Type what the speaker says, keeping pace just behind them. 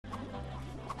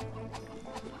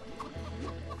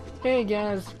Hey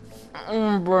guys,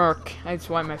 I'm Brooke. I just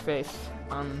wiped my face.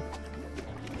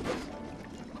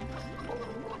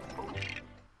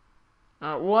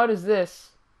 What is this?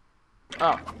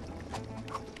 Oh.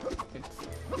 It's,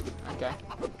 okay.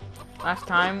 Last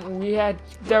time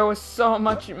there was so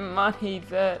much money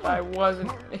that I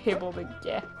wasn't able to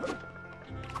get.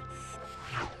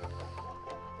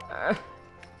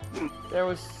 There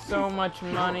was so much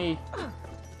money,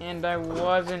 and I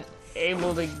wasn't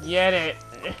able to get it.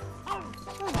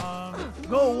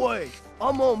 Go away.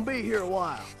 I'm gonna be here a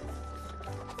while.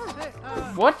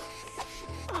 What?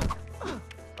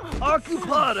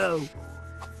 Occupado.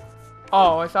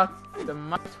 Oh, I thought the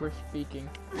mics were speaking.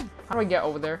 How do I get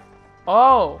over there?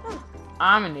 Oh,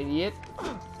 I'm an idiot.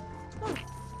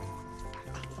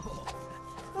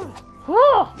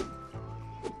 Whew.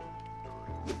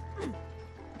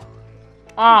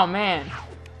 Oh man.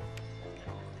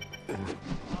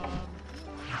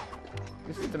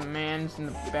 This is the man's in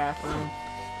the bathroom.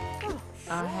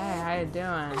 Oh hey, how you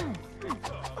doing?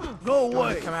 Go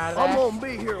away. Come out of I'm there? gonna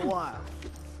be here a while.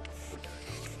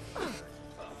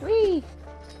 Wee!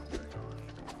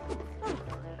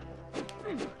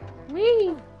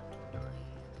 Wee!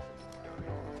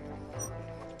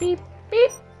 Beep,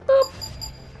 beep, boop!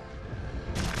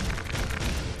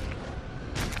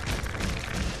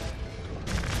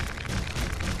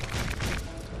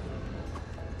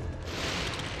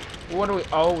 What do we...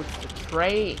 Oh, it's the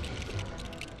trade.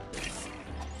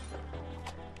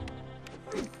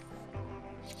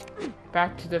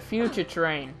 Back to the Future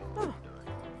train.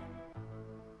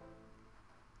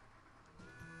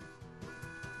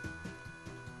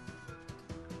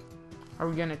 Are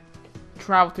we gonna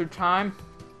travel through time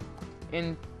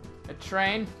in a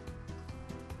train?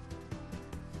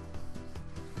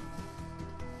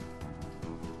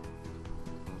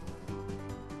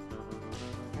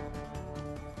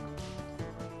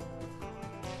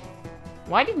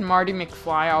 Why did Marty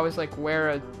McFly always like wear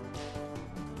a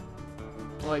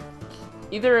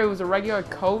either it was a regular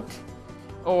coat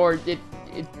or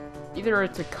either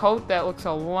it's a coat that looks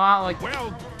a lot like...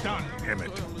 Well done,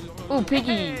 Emmett. Ooh,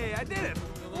 Piggy! Hey, I did it!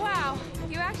 Wow,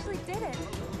 you actually did it.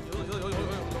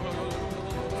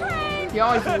 He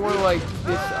always wore like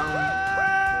this,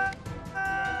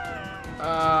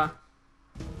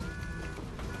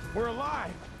 We're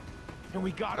alive! And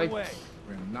we got like, away.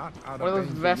 We're not out what are of those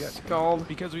danger vests yet. called?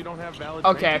 Because we don't have valid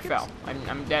Okay, I train tickets? fell.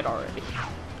 I'm dead already.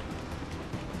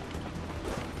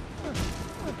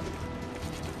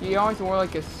 He always wore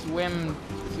like a swimsuit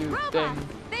Robot, thing.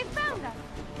 they found us.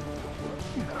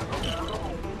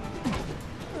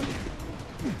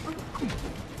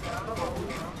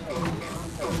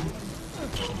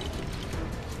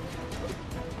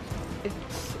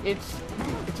 It's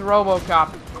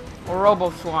RoboCop or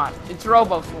RoboSWAT. It's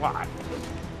RoboSWAT.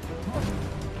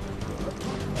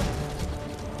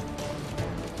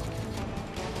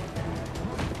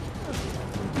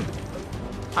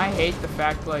 I hate the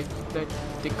fact like that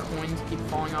the coins keep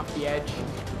falling off the edge.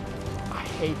 I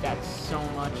hate that so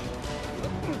much.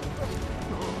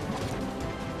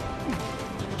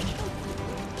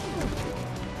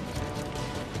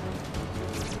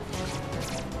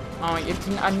 Oh, it's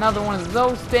another one of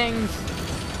those things.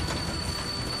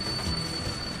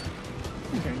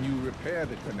 Can you repair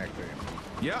the connector?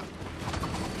 Yeah.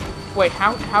 Wait,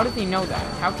 how does he know that?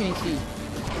 How can he see?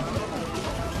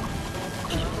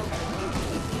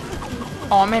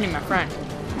 Oh, I'm hitting my friend.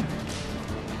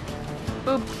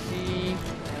 Oopsie.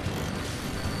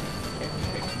 Okay,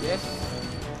 fix this.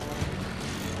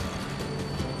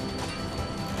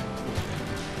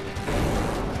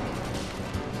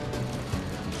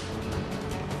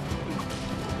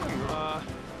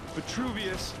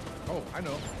 Vitruvius. Oh, I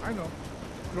know.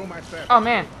 Throw my staff. Oh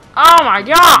man. Oh my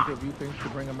god! Either of you think to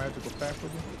bring a magical staff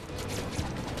with you?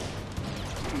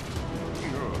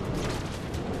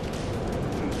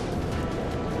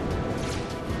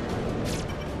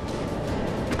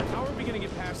 How are we gonna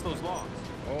get past those logs?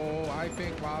 Oh, I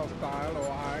think while style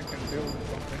or I can build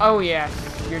something. Oh yes,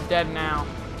 you're dead now.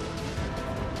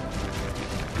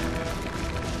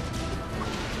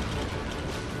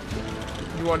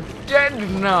 You are dead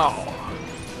now.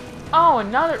 Oh,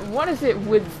 another. What is it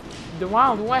with the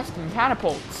Wild West and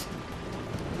catapults?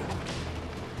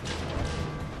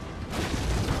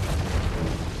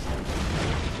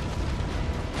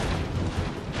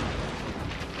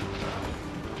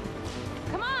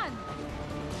 Come on.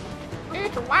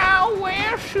 It's a Wild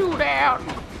West shootout.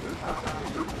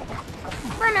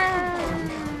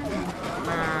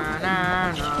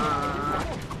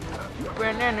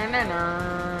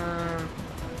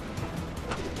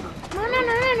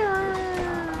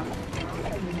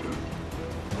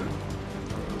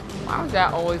 Why was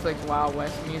that always like Wild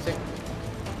West music?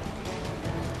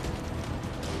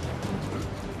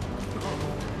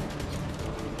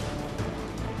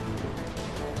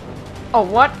 Oh,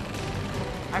 what?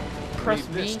 I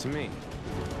pressed Leave this B. to me.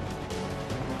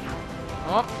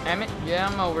 Oh, Emmett, yeah,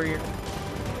 I'm over here.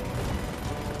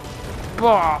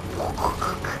 Bah.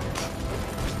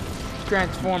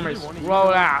 Transformers, Either one of you roll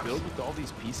know how to out. build with all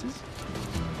these pieces?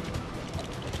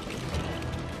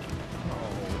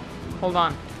 Hold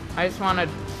on. I just want to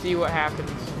see what happens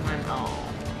when.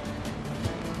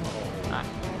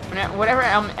 Whatever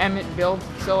Emmett builds,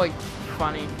 it's so like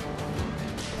funny.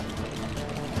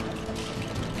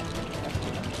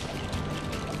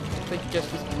 It's like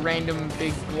just this random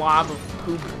big blob of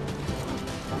poop.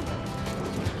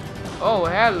 Oh,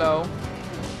 hello.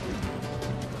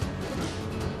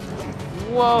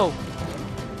 Whoa.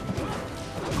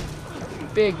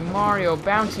 Big Mario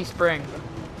bouncy spring.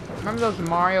 Remember those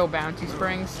Mario bouncy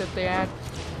springs that they had?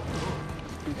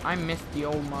 Dude, I missed the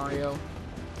old Mario.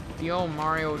 The old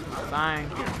Mario was fine.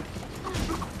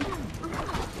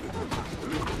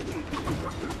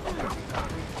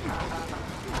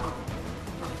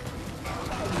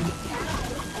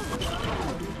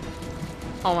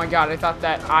 Oh my god, I thought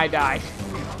that I died.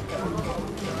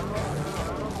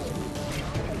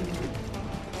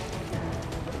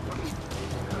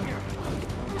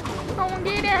 Gonna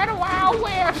get out of Wild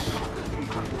West.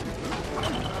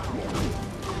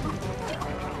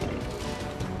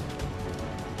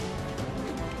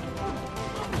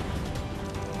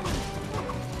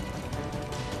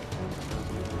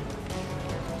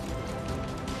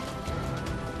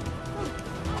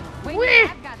 Wait, Whee!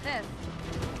 I've got this.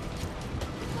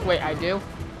 Wait, I do?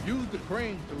 Use the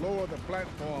crane to lower the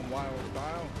platform, Wild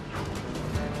Style.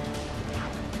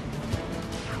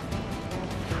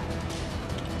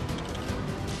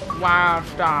 Wild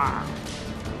Star.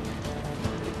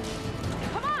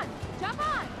 Come on, jump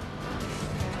on.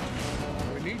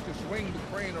 We need to swing the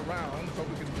crane around so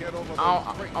we can get over those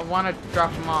I crates. want to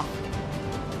drop him off.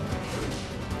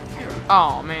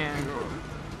 Oh man.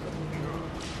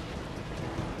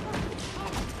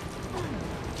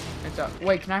 It's a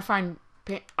wait. Can I find?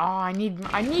 Oh, I need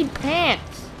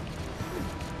pants.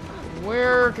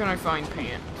 Where can I find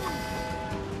pants?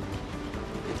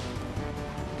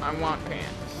 I want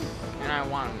pants, and I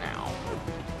want them now.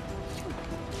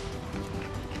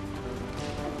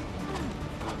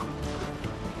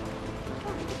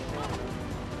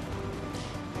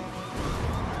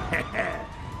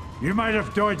 You might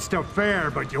have dodged a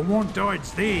fair, but you won't dodge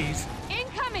these.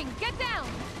 Incoming, get down.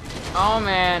 Oh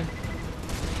man,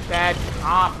 bad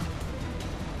cop.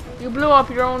 You blew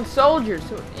up your own soldiers,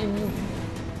 and you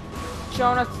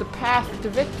shown us the path to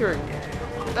victory.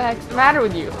 What the heck's the matter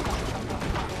with you?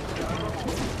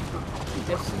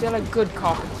 There's still a good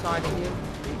cop inside of you.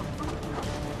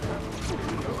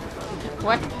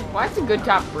 What? Why is the good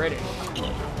cop British?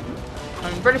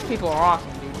 I mean, British people are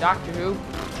awesome, dude. Doctor Who.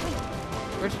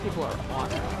 British people are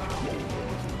awesome.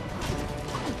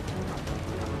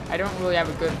 I don't really have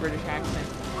a good British accent.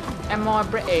 Am I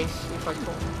British? If I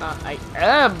told,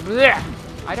 bleh.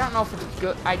 I don't know if it's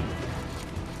good. I've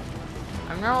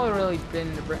never really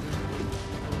been to Britain.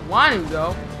 I want to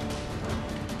though.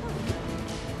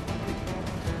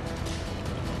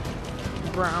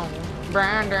 Brown,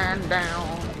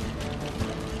 down.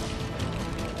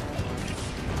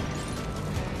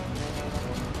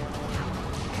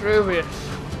 Trivia.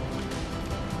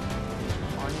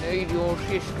 I need your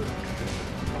assistance.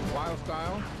 Wild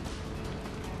Style,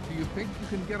 do you think you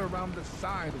can get around the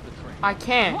side of the train? I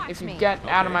can Watch if you me. get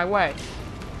out of my way.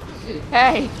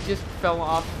 Hey, just fell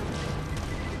off.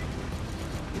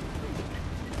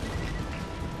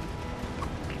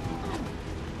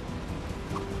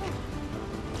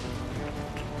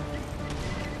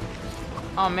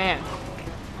 Oh man.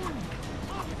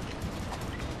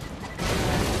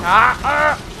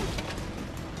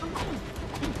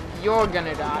 You're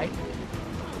gonna die.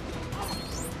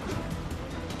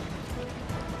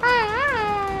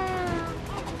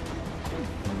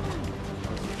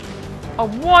 Oh,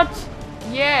 what?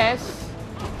 Yes.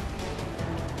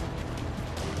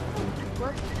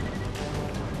 Where?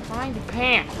 Find the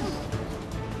pants.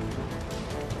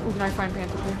 Ooh, can I find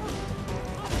pants up here?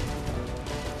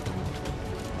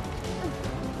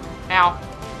 Ow.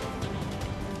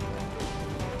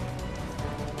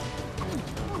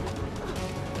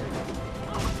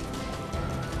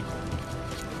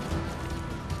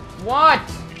 What?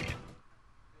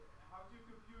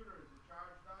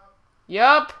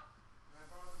 Yup.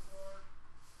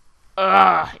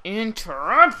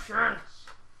 Interruptions.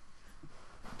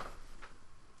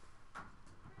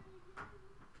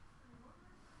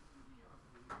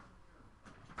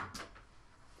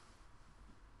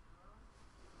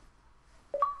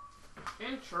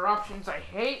 Interruptions. I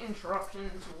hate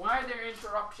interruptions. Why are there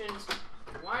interruptions?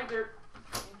 Why are there...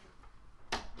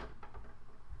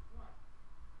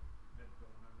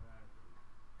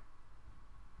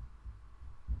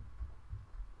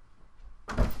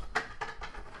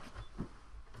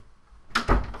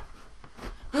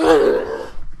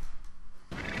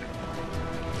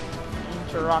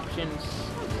 Interruptions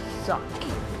suck.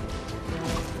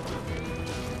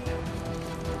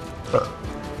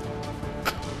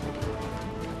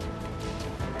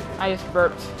 I just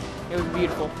burped. It was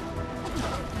beautiful.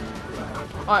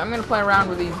 Alright, I'm gonna play around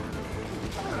with these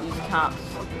cops.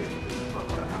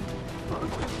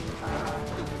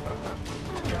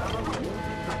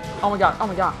 Oh my god, oh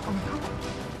my god, oh my god.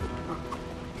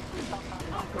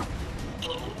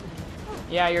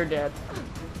 Yeah, you're dead.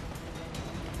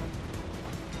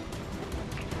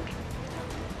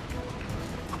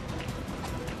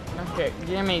 Okay,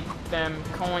 give me them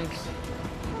coins.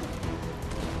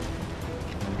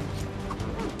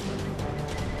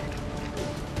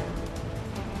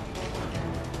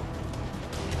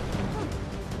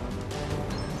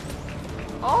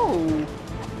 Oh!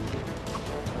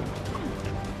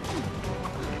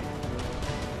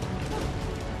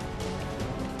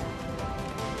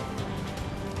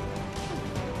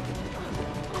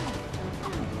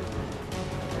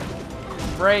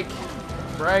 Break!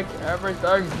 Break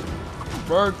everything!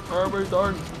 Break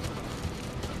everything!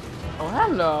 Oh,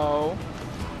 hello!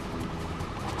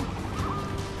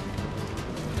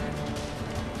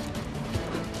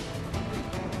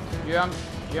 Jump,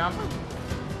 jump,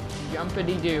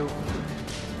 jumpity doo.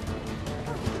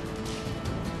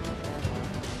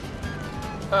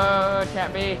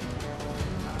 Can't be.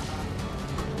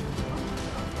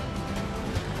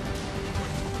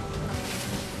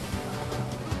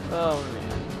 Oh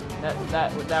man,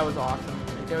 that was awesome.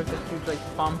 There was a huge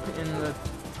like bump in the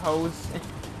hose.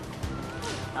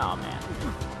 Oh man.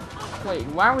 Wait,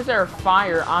 why was there a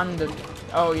fire on the?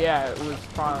 Oh yeah, it was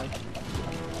probably.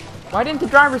 Why didn't the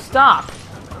driver stop?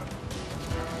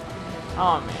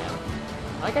 Oh man.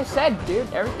 Like I said,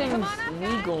 dude, everything's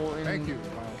legal in... Thank you,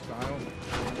 Style.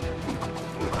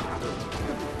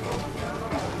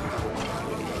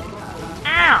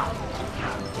 Ow!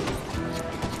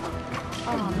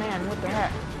 Oh man, what the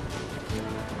heck?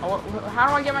 Oh, how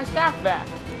do I get my staff back?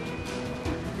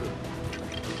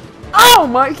 Oh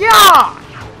my god!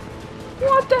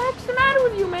 What the heck's the matter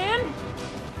with you, man?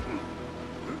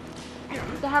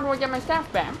 So how do I get my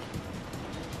staff back?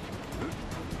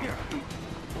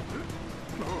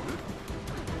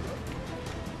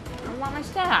 I want my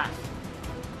staff.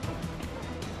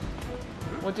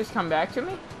 Will it just come back to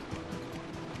me?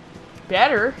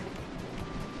 Better?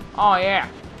 Oh yeah.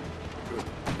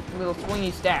 Little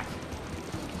swingy staff.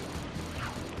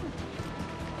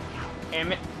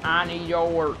 Damn it. I need your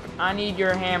work. I need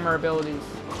your hammer abilities.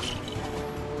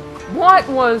 What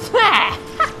was that?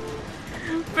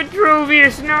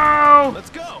 Vitruvius, no! Let's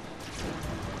go.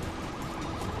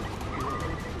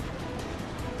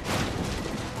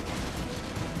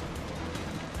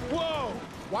 Whoa!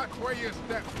 Watch where you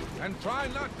step, and try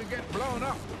not to get blown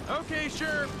up. Okay,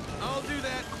 sure. I'll do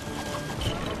that.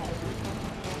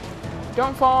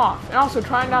 Don't fall off. And also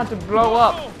try not to blow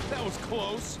up. Whoa, that was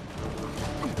close.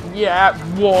 Yeah, it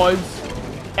was.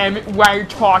 And why you're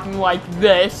talking like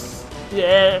this?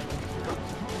 Yeah.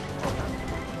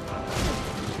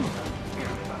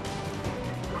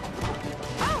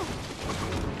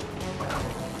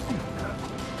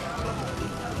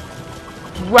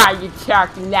 Why you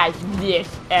talking like this,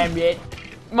 Emmett?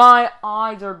 My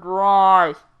eyes are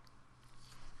dry.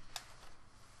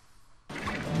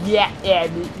 Yeah,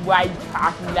 Emmett, why you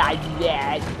talking like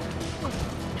that?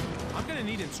 I'm gonna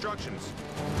need instructions.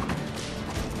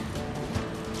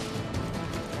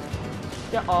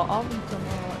 Yeah,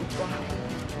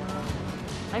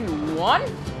 I need one?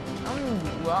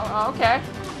 Well, okay.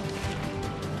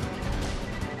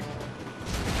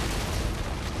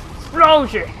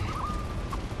 Explosion!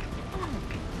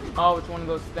 Oh, it's one of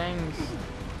those things.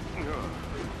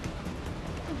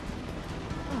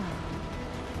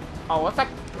 Oh, what's that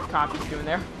cop just doing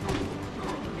there?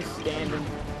 He's standing.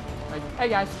 Like, hey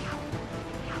guys.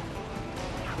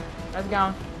 How's it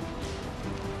going?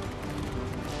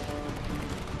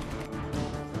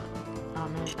 Oh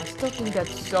man, I still think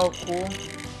that's so cool.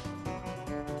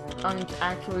 It's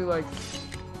actually like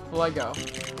Lego.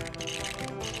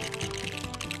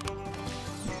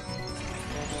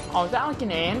 Oh, is that like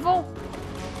an anvil?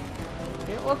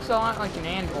 It looks a lot like an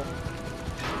anvil.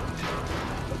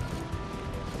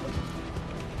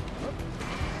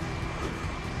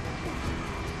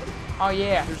 Oh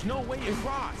yeah. There's no way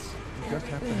across. just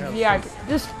have to have Yeah, faith.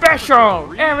 the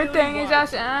special! Everything is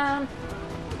awesome!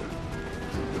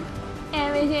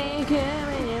 Everything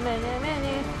coming in my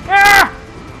menu. Ah!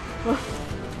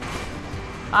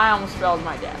 I almost spelled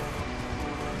my death.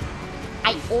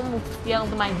 I almost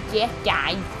spelled my death,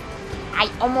 guys. I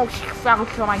almost fell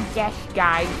to my death,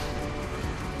 guys.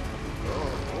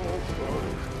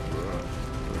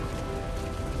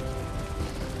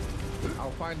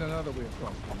 I'll find another way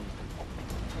across.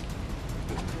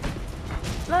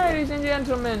 Ladies and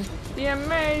gentlemen, the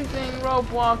amazing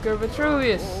rope walker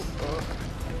Vitruvius.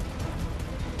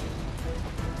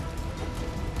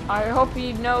 I hope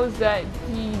he knows that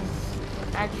he's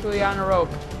actually on a rope.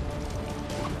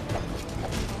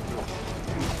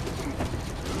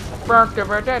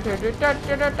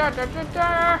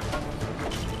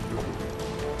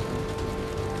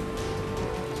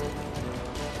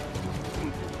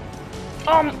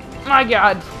 Oh my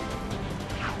god!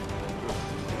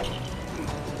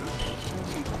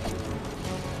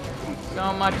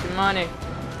 So much money.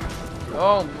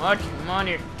 So much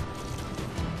money.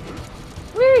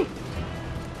 Whee!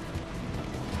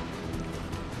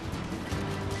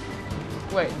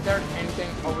 Wait, is there anything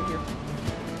over here?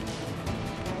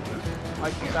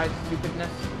 Like besides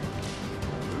stupidness?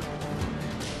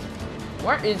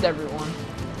 Where is everyone?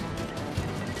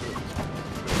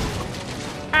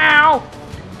 Ow!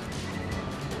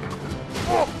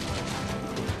 Oh.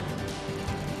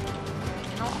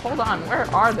 No, hold on, where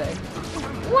are they?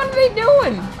 What are they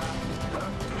doing?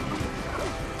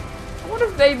 What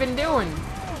have they been doing?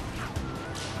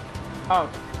 Oh.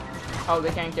 Oh, they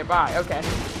can't get by, okay.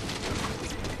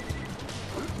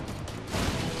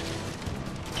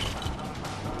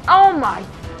 Oh my!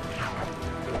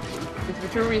 Is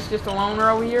Vitruvius just a loner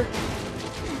over here?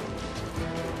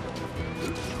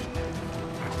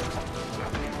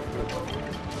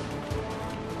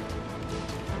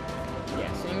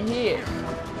 Guessing he is.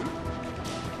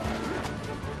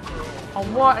 Oh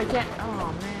what? I can't.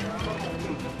 Oh man.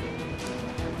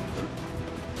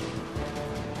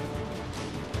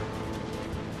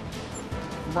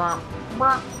 Brr,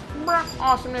 brr, brr.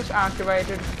 Awesomeness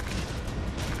activated.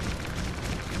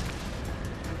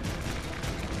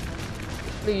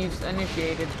 Leaves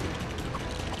initiated.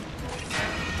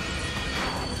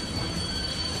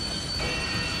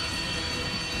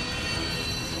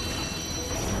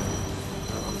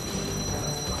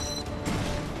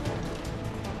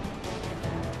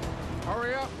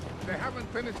 Hurry up! They haven't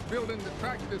finished building the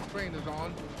track this train is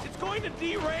on. It's going to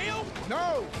derail?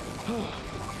 No!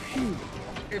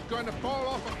 It's going to fall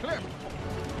off a cliff.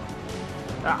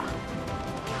 Ah.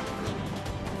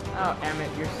 Oh, Emmett,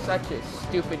 you're such a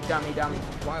stupid dummy.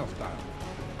 Wild style.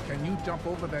 Can you jump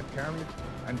over that carriage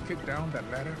and kick down that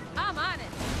ladder? I'm on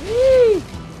it. Whee!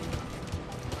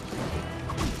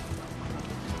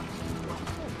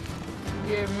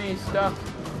 Give me stuff.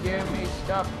 Give me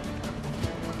stuff.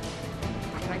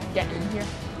 Can I get in here?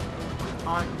 I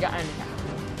want to get in.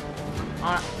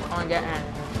 I want to get in.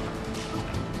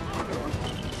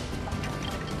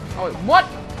 Oh, wait, what?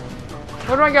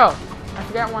 Where do I go? I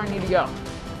forgot where I need to go.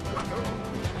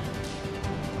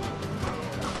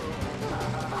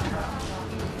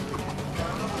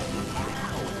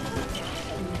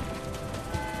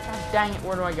 God dang it,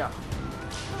 where do I go?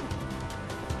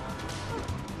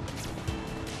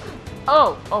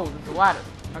 Oh, there's a ladder.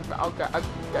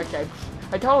 Okay.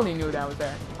 I totally knew that was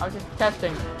there. I was just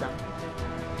testing them.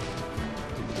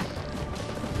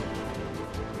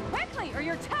 Quickly, or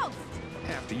you're toast.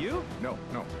 After you? No,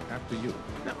 after you.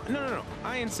 No.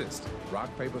 I insist. Rock,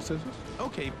 paper, scissors?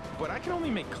 Okay, but I can only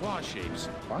make claw shapes.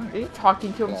 Fine. Is he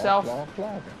talking to himself?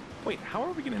 Claw. Wait, how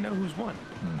are we going to know who's won?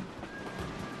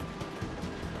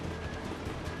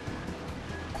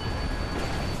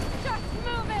 Just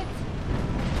move it.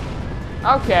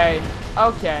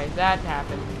 Okay, that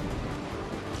happened.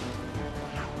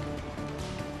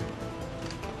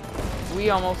 We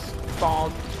almost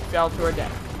fell to our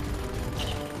death.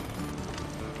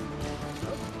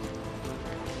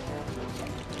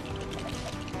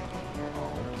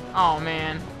 Oh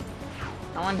man,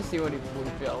 I wanted to see what he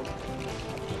would build.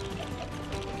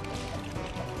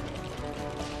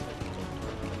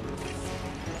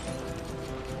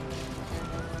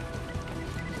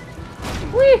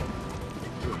 Whee!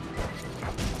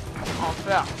 Oh,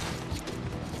 fell.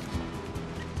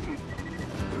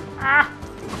 Ah!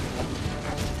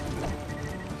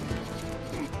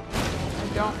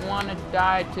 I don't want to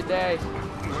die today.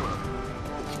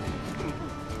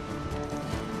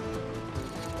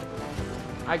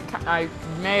 I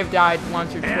may have died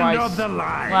once or End twice of the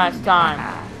line.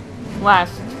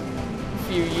 last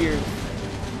few years,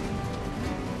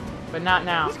 but not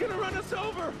now. He's going to run us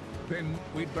over. then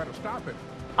we'd better stop it.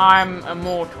 I'm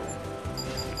immortal.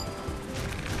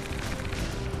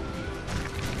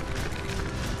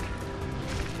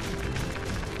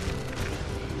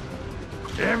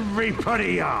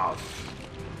 Everybody off.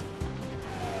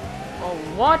 Oh,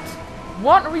 what?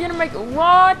 What are we gonna make?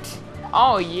 What?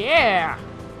 Oh, yeah.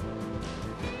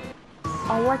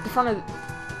 Oh, we're at the front of the...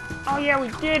 Oh, yeah, we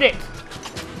did it.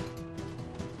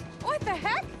 What the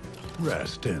heck?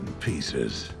 Rest in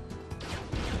pieces.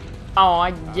 Oh,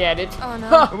 I get it. Oh,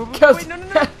 no. Because Wait, no, no,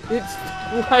 no.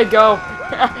 it's Lego.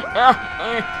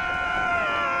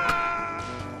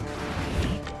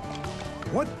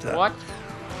 What the? What?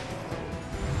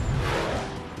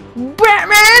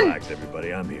 Batman! Relax,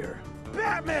 everybody. I'm here.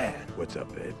 Batman! What's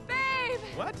up, babe? Babe!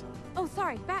 What? Oh,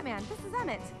 sorry, Batman. This is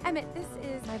Emmett. Emmett, this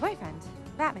is my boyfriend,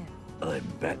 Batman. I'm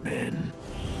Batman.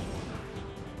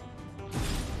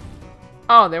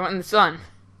 Oh, they went in the sun.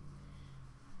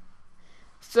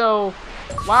 So,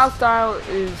 Wild Style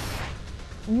is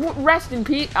rest in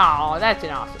peace. Oh, that's an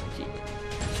awesome achievement.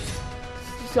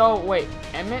 So, wait,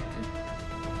 Emmett?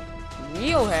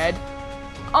 Wheelhead?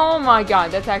 Oh my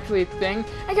god, that's actually a thing.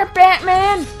 I got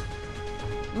Batman!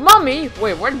 Mummy?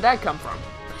 Wait, where did that come from?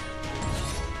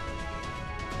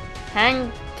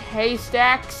 Hang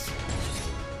haystacks?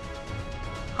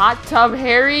 Hot Tub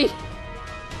Harry?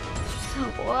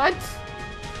 What?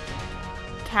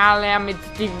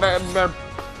 Calamity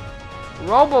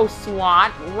Robo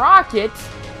SWAT Rocket?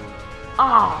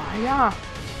 Oh yeah.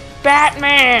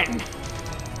 Batman!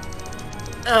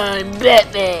 I'm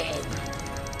Batman.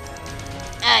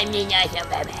 I'm the awesome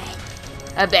Batman.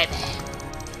 I'm Batman.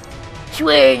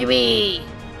 Swear to me.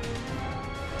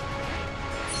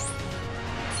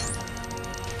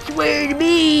 Swear to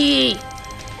me.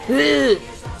 Ugh.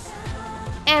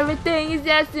 Everything is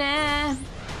awesome.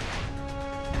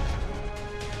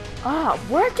 Ah,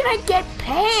 where can I get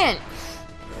pants?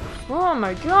 Oh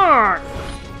my god.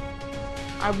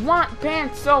 I want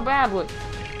pants so badly.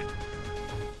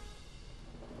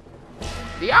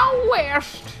 The Out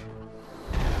West.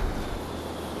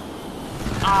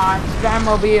 Ah, it's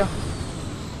Batmobile.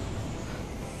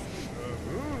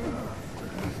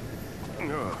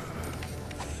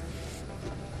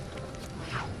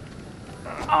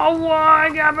 Oh, I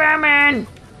got Batman.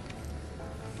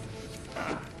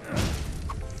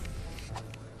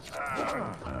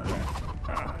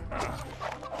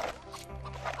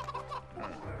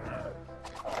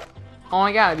 Oh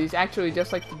my god, he's actually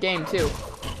just like the game too.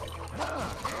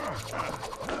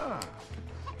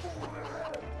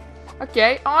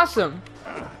 Okay, awesome.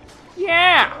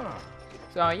 Yeah.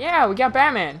 So yeah, we got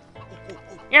Batman.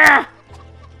 Yeah.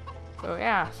 So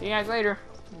yeah, see you guys later.